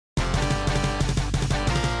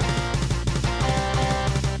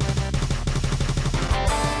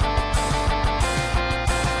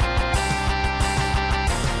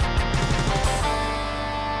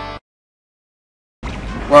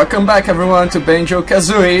Welcome back everyone to Banjo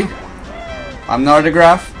Kazooie. I'm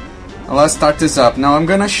Nordigraph, and let's start this up. Now I'm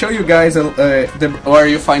gonna show you guys where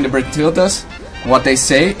you find the Gruntildas, what they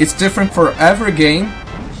say. It's different for every game,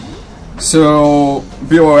 so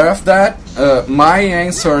be aware of that. My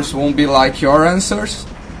answers won't be like your answers.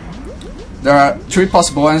 There are 3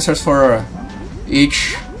 possible answers for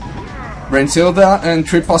each Gruntilda and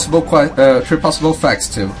 3 possible facts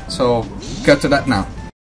too. So get to that now.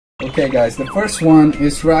 Okay guys, the first one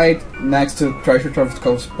is right next to Treasure Trove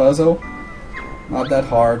Coast puzzle. Not that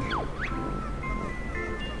hard.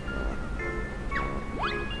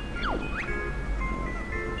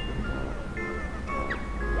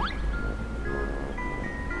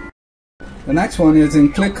 The next one is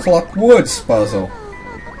in Click Clock Woods puzzle.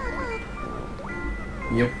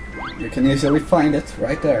 You can easily find it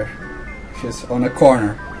right there. She's on a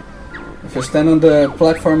corner. If you stand on the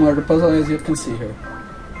platform where the puzzle is, you can see her.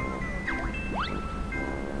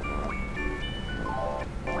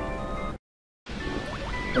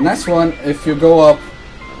 The next one, if you go up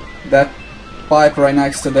that pipe right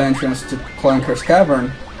next to the entrance to Clonker's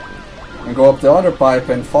Cavern and go up the other pipe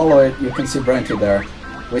and follow it, you can see Grunty there.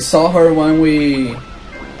 We saw her when we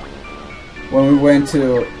went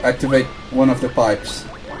to activate one of the pipes.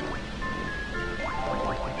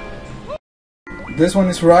 This one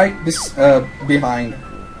is right behind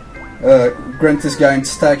Grunty's giant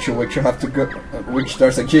statue, which you have to go, which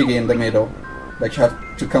there's a jiggy in the middle that you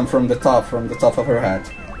have to come from the top of her head.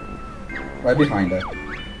 Right behind it.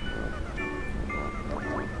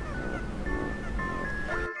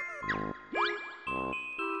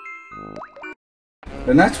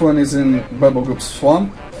 The next one is in Bubblegoop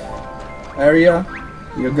Swamp area.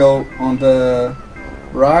 You go on the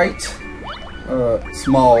right,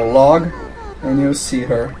 small log, and you'll see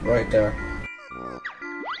her right there.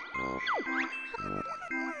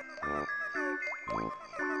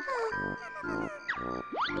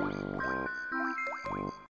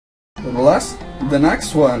 The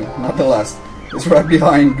next one, not the last, is right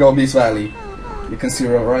behind Gobi's Valley. You can see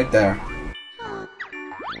her right there.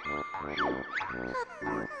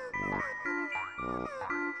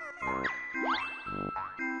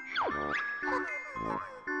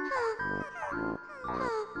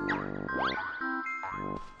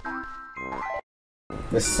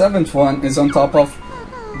 The 7th one is on top of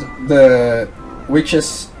the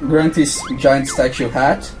witch's Grunty's giant statue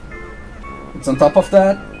hat. It's on top of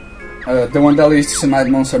that. The one that leads to Mad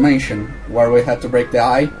Monster Mansion, where we had to break the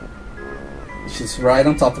eye. She's right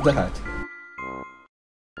on top of the hat.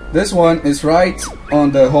 This one is right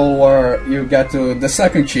on the hole where you get to the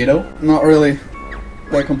second Cheeto. Not really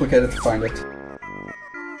that complicated to find it.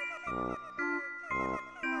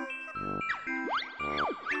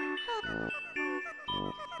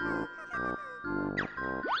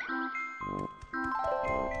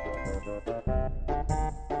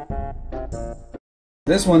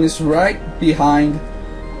 This one is right behind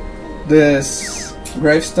this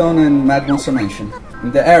gravestone in Mad Monster Mansion.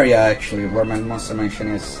 In the area actually where Mad Monster Mansion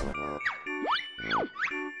is.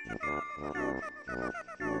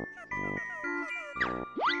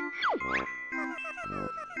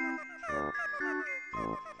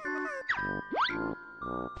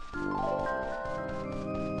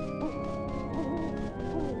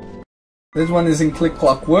 This one is in Click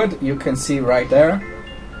Clock Wood, you can see right there.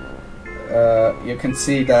 You can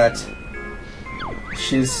see that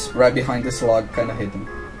she's right behind this log, kinda hidden.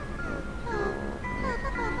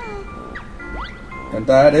 And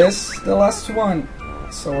that is the last one.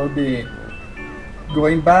 So we'll be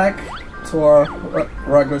going back to our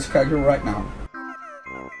regular schedule right now.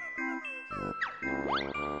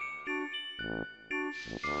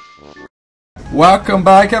 Welcome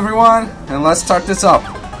back everyone, and let's start this up.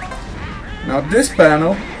 Now this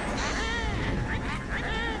panel,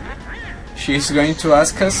 she's going to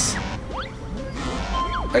ask us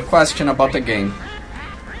a question about the game.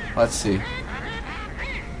 Let's see.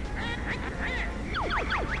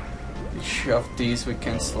 Each of these we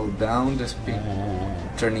can slow down. The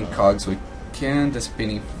turning cogs we can. The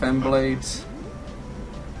spinning fan blades.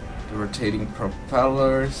 The rotating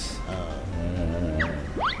propellers.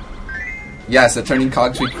 Yes, the turning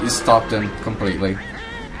cogs we stopped them completely.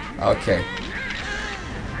 Okay.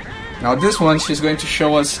 Now this one, she's going to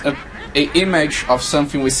show us a image of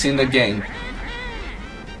something we see in the game.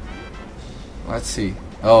 Let's see.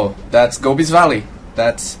 Oh, that's Gobi's Valley.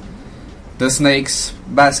 That's the snake's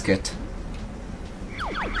basket.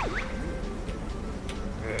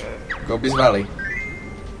 Gobi's Valley.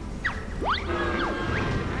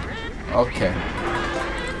 Okay.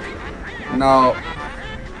 Now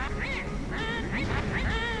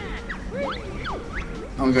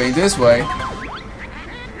I'm going this way.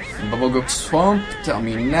 Bubblegum Swamp, tell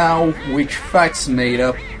me now, which fact's made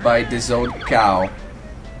up by this old cow?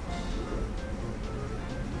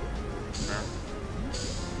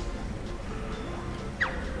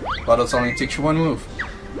 Bottles only teach you one move.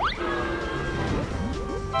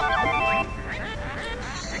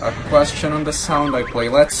 A question on the sound I play.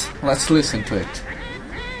 Let's listen to it.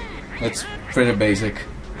 It's pretty basic.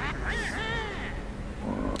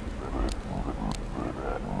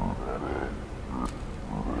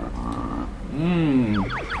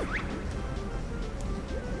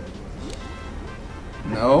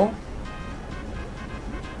 No.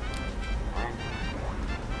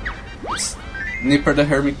 It's Nipper the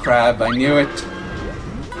Hermit Crab. I knew it.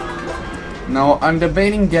 Now I'm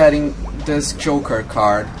debating getting this Joker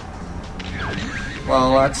card.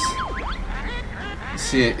 Well, let's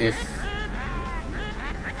see if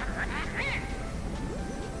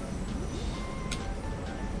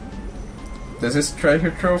this is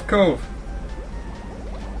Treasure Trove Cove.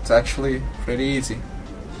 It's actually pretty easy.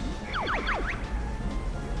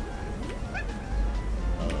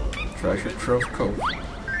 Treasure Trove Cove.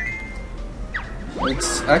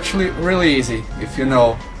 It's actually really easy if you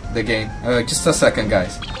know the game. Just a second,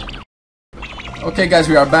 guys. Okay, guys,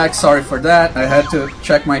 we are back. Sorry for that. I had to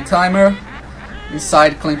check my timer.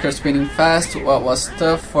 Inside, Clinker spinning fast. What was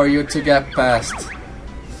tough for you to get past?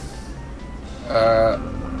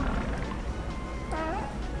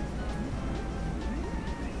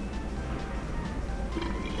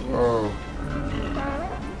 Oh.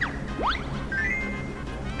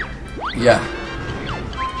 Yeah.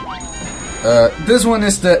 This one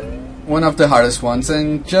is one of the hardest ones,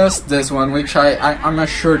 and just this one, which I'm not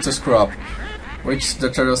sure to screw up. Which the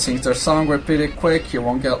turtle sings their song, repeat it quick, you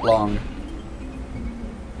won't get long.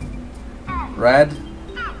 Red,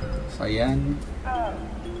 cyan.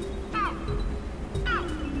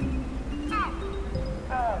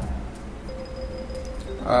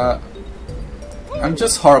 I'm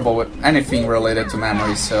just horrible with anything related to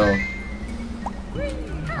memory, so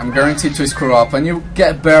I'm guaranteed to screw up, and you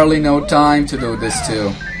get barely no time to do this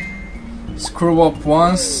too. Screw up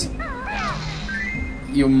once,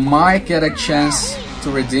 you might get a chance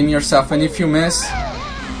to redeem yourself, and if you miss,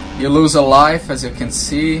 you lose a life, as you can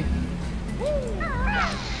see.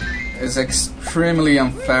 It's extremely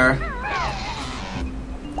unfair.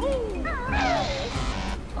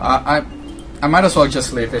 I might as well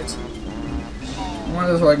just leave it.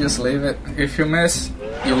 If you miss,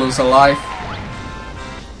 you lose a life.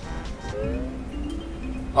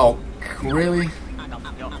 Oh, really?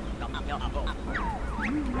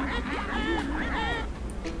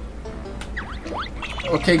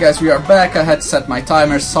 Okay, guys, we are back. I had to set my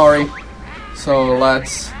timer, sorry. So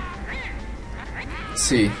let's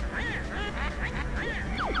see.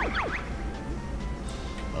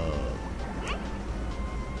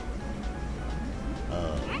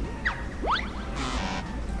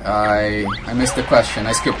 I missed the question.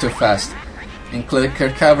 I skipped too fast. In Clinker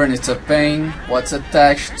Cavern, it's a pain. What's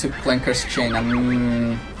attached to Clinker's chain?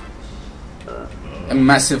 A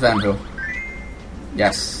massive anvil.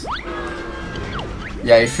 Yes.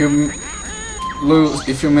 Yeah, if you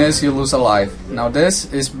miss, you lose a life. Now this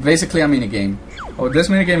is basically a minigame. Oh, this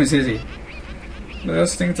minigame is easy.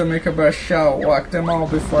 Those things to make a brush shell, whack them all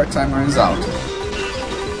before time runs out.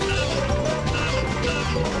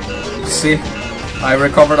 See, I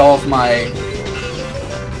recovered all of my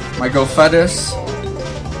gold feathers.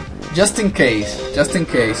 Just in case.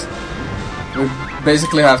 We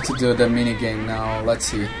basically have to do the minigame now. Let's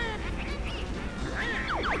see.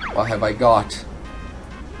 What have I got?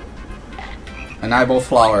 An eyeball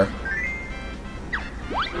flower.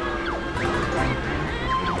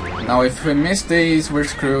 Now if we miss these, we're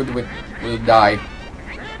screwed, we'll die.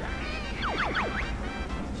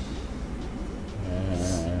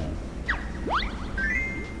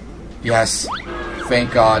 Yes,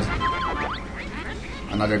 thank God.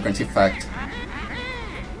 Another Grunty Fact.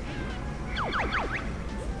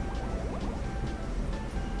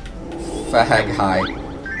 Fag high.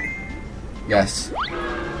 Yes.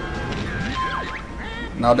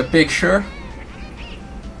 Now the picture.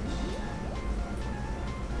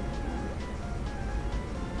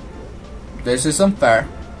 This is unfair.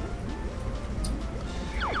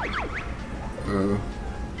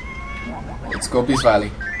 Let's go Beast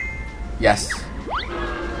Valley. Yes.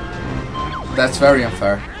 That's very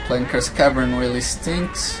unfair. Clinker's Cavern really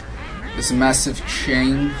stinks. This massive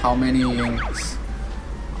chain. How many links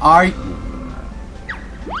are?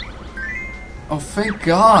 Oh, thank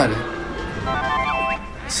God.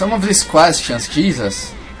 Some of these questions,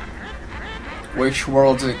 Jesus. Which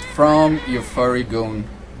world is it from, you furry goon?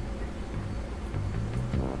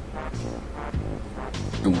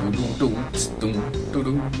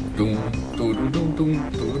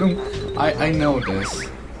 I know this.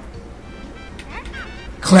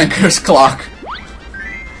 Clanker's Clock.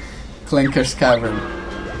 Clanker's Cavern.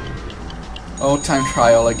 Oh, time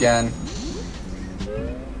trial again.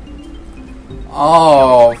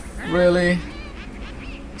 Oh, really?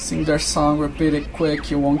 Sing their song, repeat it quick,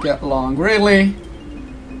 you won't get long. Really?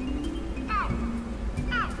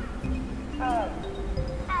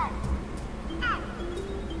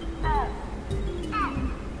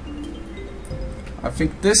 I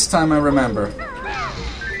think this time I remember.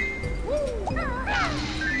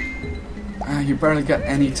 You barely get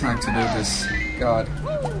any time to do this. God.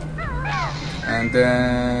 And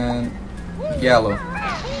then... yellow.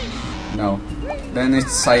 No. Then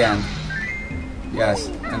it's cyan. Yes.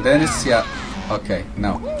 And then it's... yeah. Okay,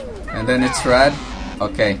 no. And then it's red.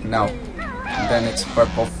 Okay, no. And then it's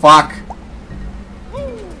purple. Fuck!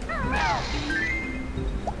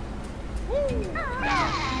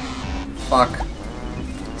 Fuck.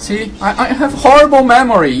 See? I have horrible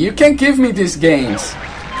memory. You can't give me these games.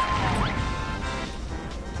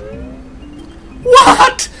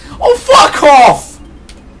 What? Oh, fuck off!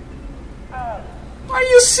 Are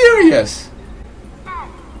you serious?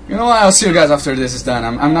 You know what? I'll see you guys after this is done.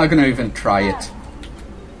 I'm not gonna even try it.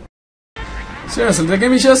 Seriously, the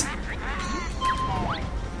game is just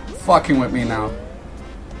fucking with me now.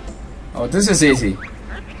 Oh, this is easy.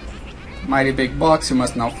 Mighty big box, you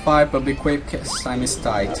must now fight, but be quick as time is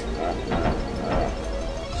tight.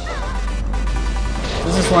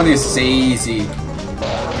 This one is easy.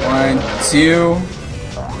 1, 2,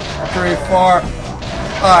 3, 4,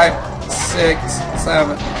 5, 6,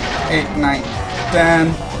 7, 8, 9, 10,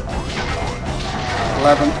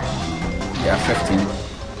 11, yeah, 15.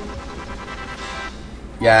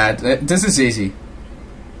 Yeah, this is easy.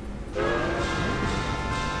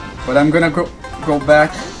 But I'm gonna go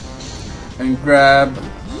back and grab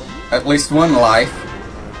at least one life.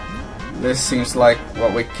 This seems like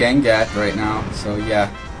what we can get right now, so yeah.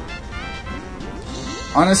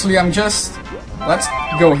 Honestly, let's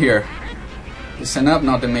go here. Listen up,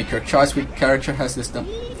 now to make your choice. Which character has this dumb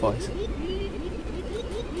voice?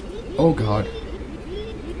 Oh god.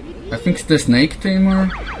 I think it's the snake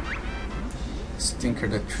tamer. Stinker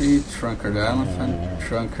the tree, Trunker the elephant,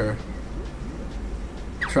 Trunker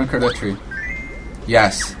the tree.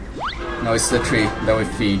 Yes. No, it's the tree that we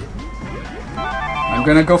feed. I'm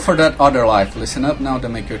gonna go for that other life. Listen up now to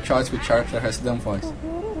make your choice. Which character has dumb voice?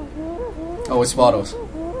 Oh, it's Bottles.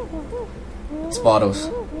 It's Bottles.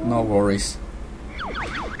 No worries.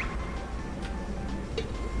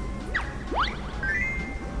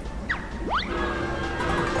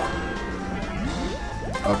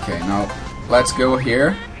 Okay, now let's go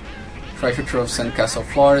here. Treasure trove sandcastle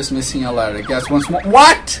floor is missing a letter. Guess once more.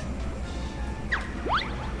 What?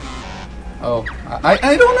 Oh,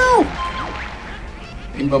 I don't know.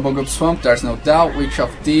 In Bubblegum Swamp, there's no doubt which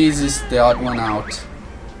of these is the odd one out.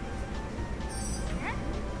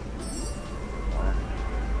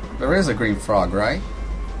 There is a green frog, right?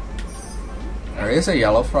 There is a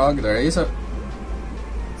yellow frog. There is a...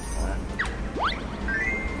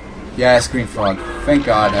 yes, green frog. Thank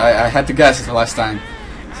God. I had to guess it the last time.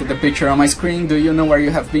 See the picture on my screen? Do you know where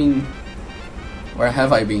you have been? Where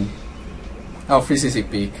have I been? Oh, Freezy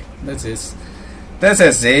Peak. This is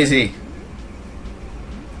easy.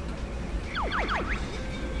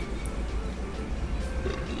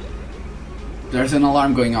 There's an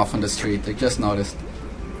alarm going off on the street. I just noticed.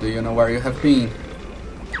 Do you know where you have been?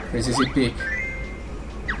 Freezy Peak.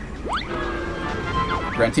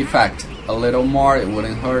 Grunty Fact. A little more, it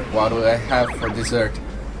wouldn't hurt. What do I have for dessert?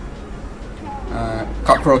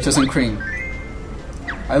 Cockroaches and cream.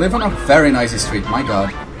 I live on a very noisy street, my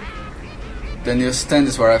god. The newsstand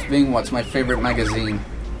is where I've been. What's my favorite magazine?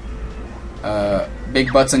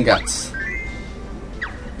 Big Butts and Guts.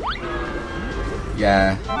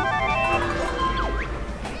 Yeah.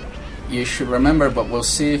 You should remember, but we'll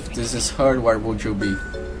see if this is heard. Where would you be?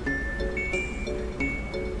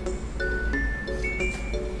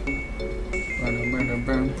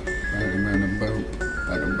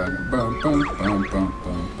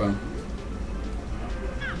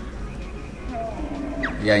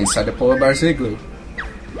 Yeah, inside the polar bear's igloo.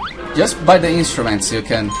 Just by the instruments you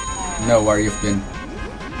can know where you've been.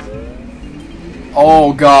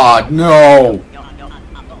 Oh god, no!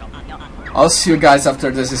 I'll see you guys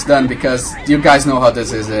after this is done, because you guys know how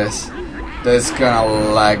this is. This is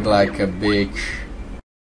gonna lag like a bitch.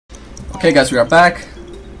 Okay guys, we are back.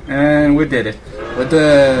 And we did it. With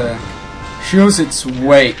the shoes it's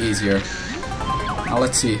way easier. Now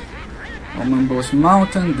let's see. Omnibus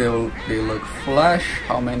Mountain, they look flash.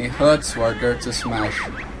 How many huts were there to smash?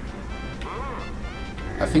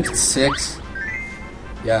 I think it's 6.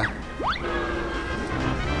 Yeah.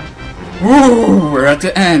 Woo! We're at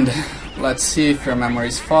the end. Let's see if your memory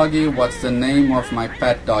is foggy. What's the name of my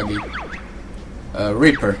pet doggy?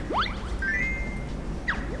 Reaper.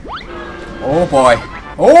 Oh boy.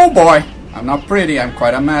 Oh boy! I'm not pretty, I'm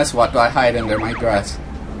quite a mess. What do I hide under my dress?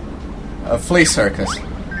 A flea circus.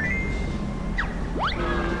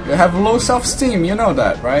 You have low self-esteem, you know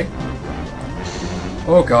that, right?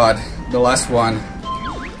 Oh god, the last one.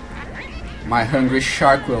 My hungry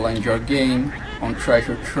shark will end your game on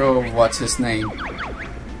treasure trove. What's his name?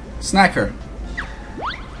 Snacker.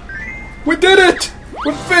 We did it!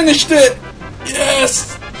 We finished it!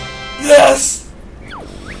 Yes! Yes!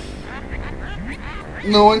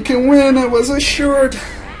 No one can win, I was assured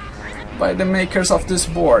by the makers of this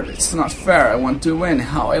board. It's not fair, I want to win.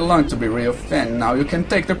 How I learned to be real thin. Now you can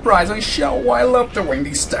take the prize and show why I love to win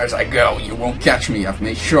these stairs I go. You won't catch me, I've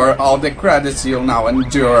made sure all the credits you'll now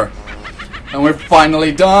endure. And we're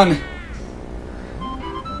finally done!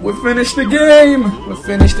 We finished the game! We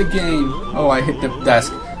finished the game! Oh, I hit the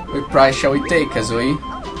desk. What prize shall we take, Kazooie?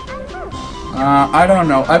 I don't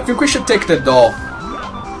know. I think we should take the doll.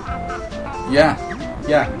 Yeah,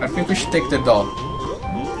 I think we should take the doll.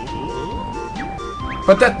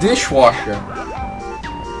 But that dishwasher.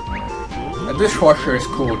 The dishwasher is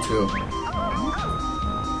cool too.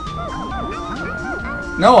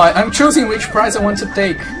 No, I'm choosing which prize I want to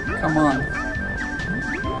take. Come on.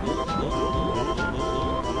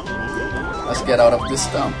 Let's get out of this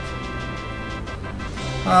dump.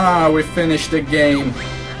 Ah, we finished the game.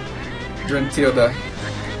 Gruntilda.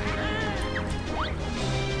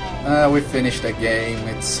 We finished the game.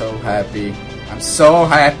 It's so happy. I'm so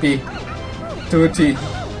happy. Tooty.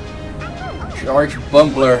 George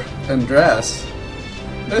Bumbler Andres.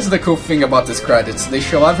 This is the cool thing about these credits. They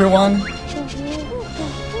show everyone.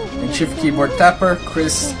 And Chief Keyboard Tapper,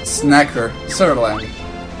 Chris Snacker, Sutherland.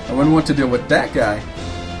 I wouldn't want to deal with that guy.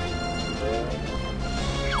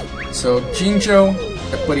 So Jinjo,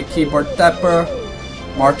 Deputy Keyboard Tapper,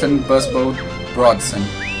 Martin Buzzboat Brodson.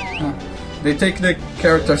 They take the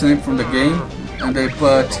character's name from the game and they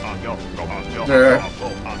put their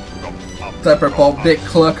Tapper called Big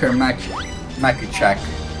Clucker Makichak.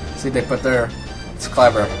 See, they put their... It's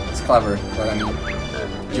clever, but I mean...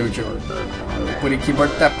 Juju. Deputy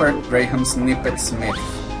Keyboard Tapper, Graham Snippet Smith.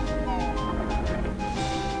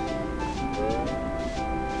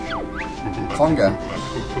 Conga.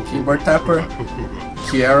 Keyboard Tapper,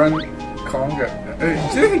 Kieran Conga.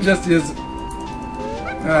 Did he just use...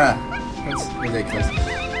 That's ridiculous.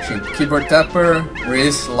 Keyboard Tapper,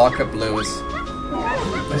 Riz, Lockup Lewis.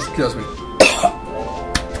 Excuse me.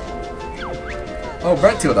 Oh,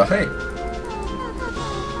 Gruntilda, hey!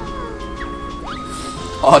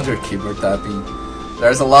 Other keyboard tapping.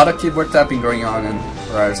 There's a lot of keyboard tapping going on in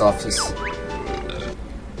Rare's office.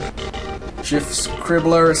 Chief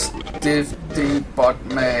Scribbler, Steve D. Bot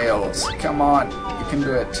Mails. Come on, you can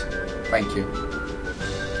do it. Thank you.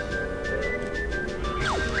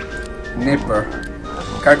 Nipper.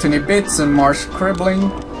 Cartoony Bits and more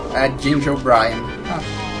scribbling at Ginger O'Brien. Huh.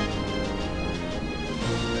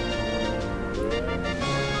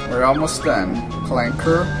 We're almost done.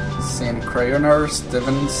 Clanker, Saint Crayoner,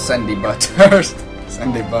 Steven Sandybutt.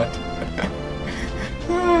 Sandybutt.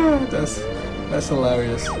 That's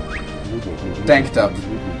hilarious. Tanked Up.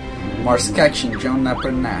 More sketching, John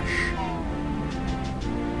Napper Nash.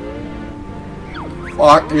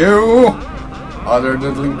 Fuck you! Other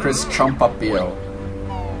doodling Chris Champapio.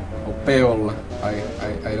 Opeol.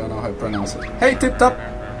 I don't know how to pronounce it. Hey, Tip Top!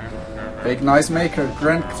 Big Noisemaker,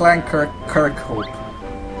 Grant Clanker Kirkhope.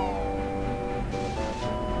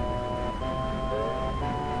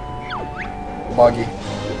 Buggy.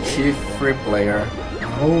 Chief Free Player.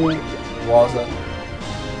 Who was it?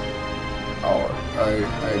 Oh,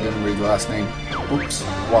 I didn't read the last name. Oops,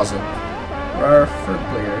 was it? Rare Free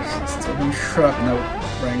Players. Steven Shrapnel,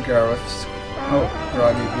 Frank Gareth. Oh,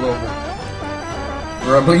 Groggy Global.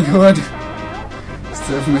 Rubbling Hood.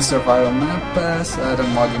 Steve Mr. Viral Map Pass, Adam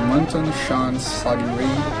Moggy Munton, Sean Soggy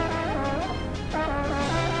Reed.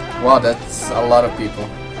 Wow, that's a lot of people.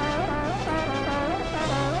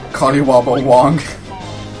 Collywobble Wong.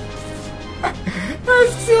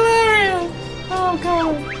 That's hilarious! Oh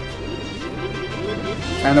god.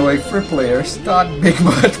 Anyway, Free Players, Big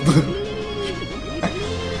Butt Blue.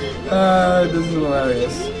 This is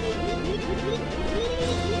hilarious.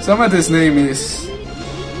 Some of these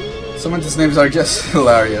names are just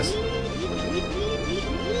hilarious.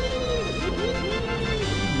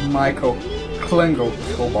 Michael Klingle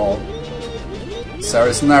Cobalt.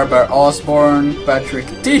 Sarah Snarbar Osborne, Patrick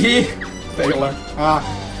Teehee Taylor.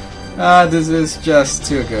 This is just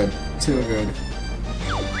too good. Too good.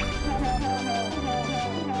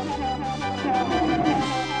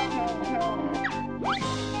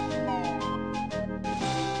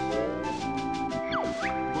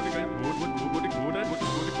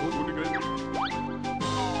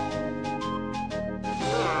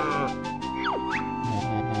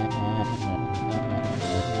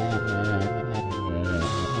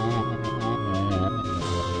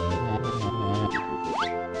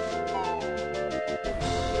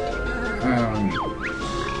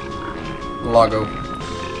 Logo.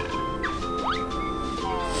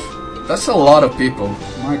 That's a lot of people.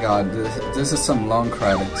 My god, this is some long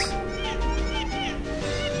credits.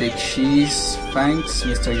 Big Cheese, Thanks,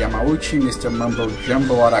 Mr. Yamauchi, Mr. Mumbo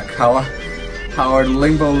Jumbo Arakawa, Howard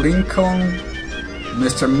Limbo Lincoln,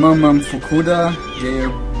 Mr. Mumum Fukuda, J.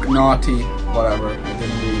 Gnaughty, whatever. I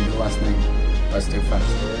didn't read the last name. That's too fast.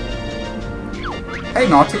 Hey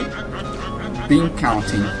Naughty! Bean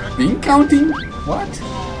counting. Bean counting? What?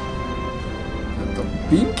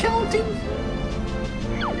 Bean counting?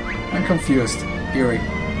 I'm confused. Eerie.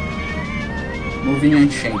 Moving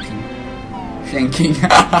and shaking. Shanking.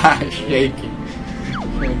 Shaking.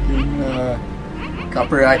 Shaking.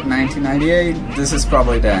 Copyright 1998. This is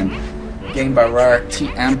probably the end. Game by Rare,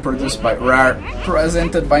 TM produced by Rare,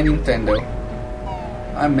 presented by Nintendo.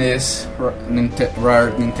 I miss Rare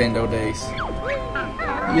Nintendo days.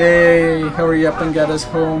 Yay! Hurry up and get us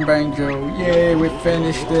home, Banjo. Yay, we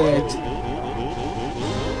finished it.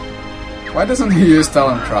 Why doesn't he use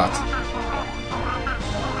Talon Trot?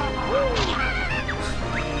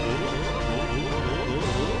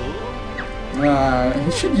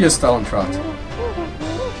 He should use Talon Trot.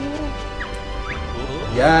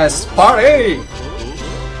 Yes, party!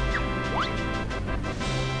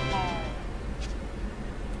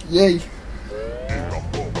 Yay!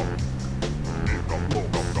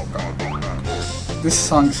 This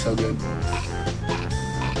song's so good.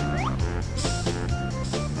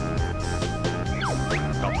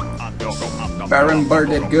 Baron Bird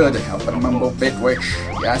did good. Help and Mumbo Bit Witch.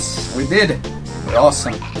 Yes, we did. We're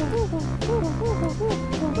awesome.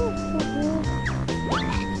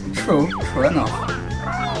 True enough.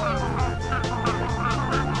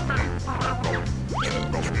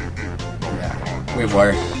 Yeah,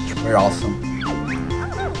 we're awesome.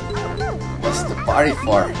 What's the party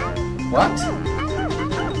for? What?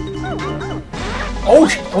 Oh,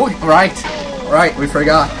 right, we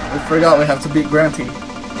forgot we have to beat Grunty.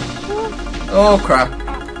 Oh crap.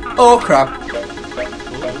 Oh crap.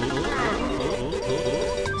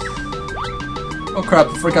 Oh crap,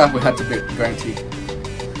 I forgot we had to beat Grunty.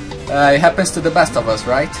 It happens to the best of us,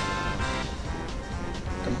 right?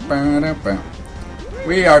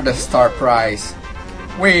 We are the star prize.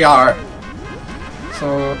 We are.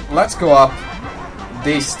 So let's go up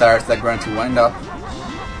these stairs that Grunty went up.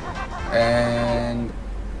 And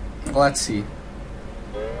let's see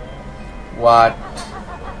what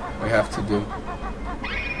we have to do.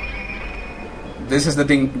 This is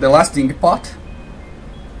the last ding pot.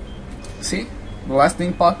 See? The last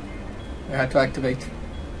ding pot we had to activate.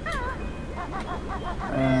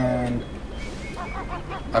 And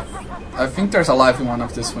I think there's a life in one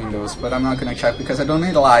of these windows, but I'm not gonna check because I don't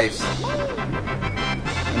need lives.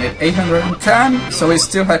 I need 810, so we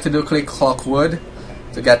still had to do Click Clock Wood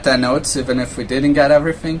to get 10 notes, even if we didn't get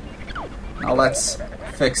everything. Now let's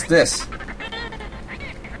fix this.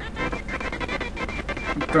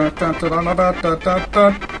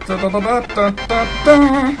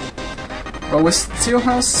 But we still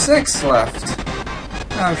have 6 left.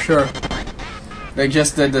 I'm sure they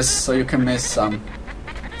just did this so you can miss some.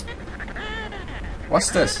 What's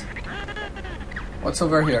this? What's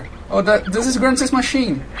over here? Oh, this is Grunty's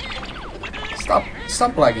machine.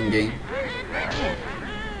 Stop lagging, game.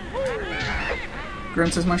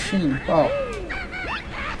 Grunty's machine. Wow.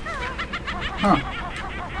 Huh.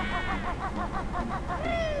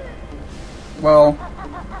 Well,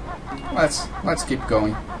 let's keep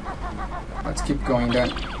going. Let's keep going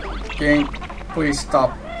then. Game, please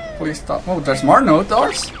stop. Please stop. Oh, there's more note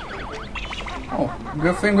doors? Oh,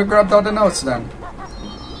 good thing we grabbed all the notes then.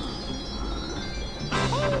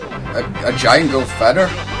 A giant gold feather?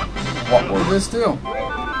 What will this do?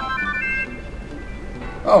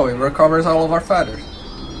 Oh, it recovers all of our feathers.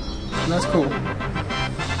 That's cool.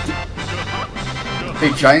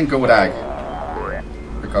 A giant gold egg.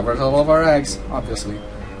 Recovers all of our eggs, obviously.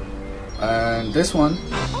 And this one,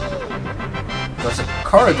 there's a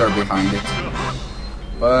corridor behind it.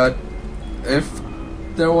 But if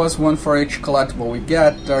there was one for each collectible we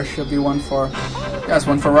get, there should be one for... Yes,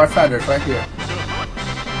 one for our feathers right here.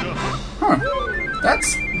 Huh.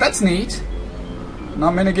 That's neat.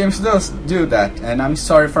 Not many games do that, and I'm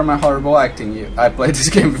sorry for my horrible acting. I played this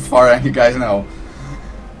game before, and you guys know.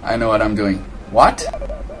 I know what I'm doing. What?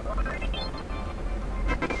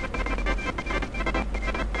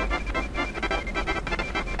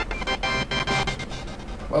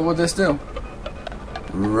 What would this do?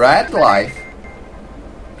 Red life?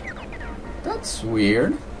 That's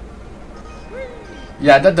weird.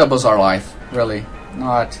 Yeah, that doubles our life. Really.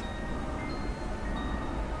 Not...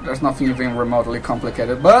 There's nothing even remotely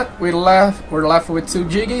complicated. But we're left with 2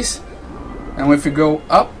 jiggies. And if we go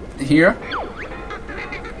up here...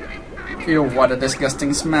 Feel what a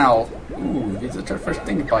disgusting smell. Ooh, visitor first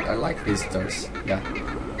thing, but I like visitors. Yeah.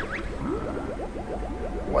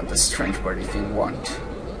 What does strange birdie thing want?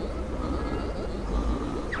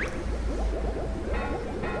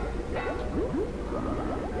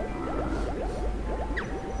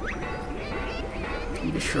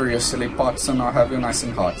 Be sure you silly pots and I'll have you nice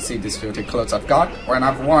and hot. See these filthy clothes I've got? When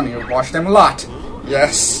I've won, you wash them a lot.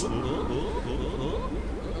 Yes.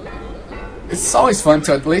 It's always fun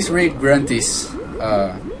to at least read Grunty's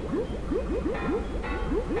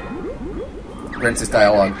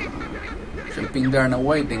dialogue. Should've been there in a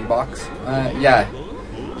waiting box. Yeah.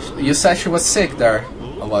 You said she was sick there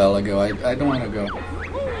a while ago. I don't wanna go.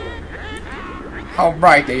 How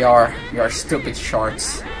bright they are, your stupid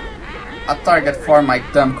shorts. A target for my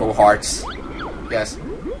dumb cohorts. Yes.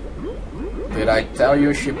 Did I tell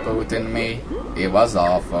you she put in me? It was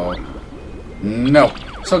awful. No.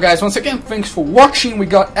 So guys, once again, thanks for watching. We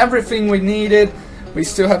got everything we needed. We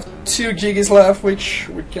still have 2 jiggies left, which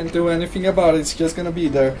we can't do anything about. It's just gonna be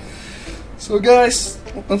there. So guys,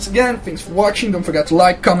 once again, thanks for watching. Don't forget to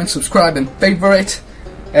like, comment, subscribe, and favorite.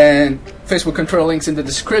 And Facebook control links in the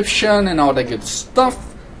description and all that good stuff.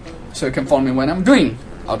 So you can follow me when I'm doing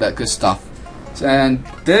all that good stuff. And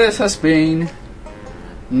this has been...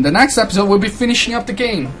 In the next episode, we'll be finishing up the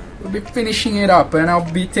game. We'll be finishing it up, and I'll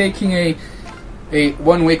be taking a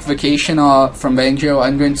 1-week vacation from Banjo.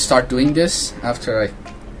 I'm going to start doing this after I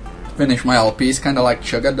finish my LPs, kind of like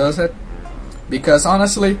Suga does it, because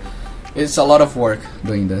honestly it's a lot of work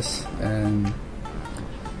doing this, and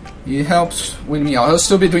it helps with me. I'll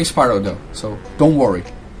still be doing Spyro though, so don't worry.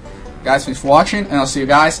 Guys, thanks for watching, and I'll see you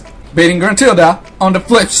guys beating Gruntilda on the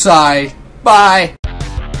flip side. Bye!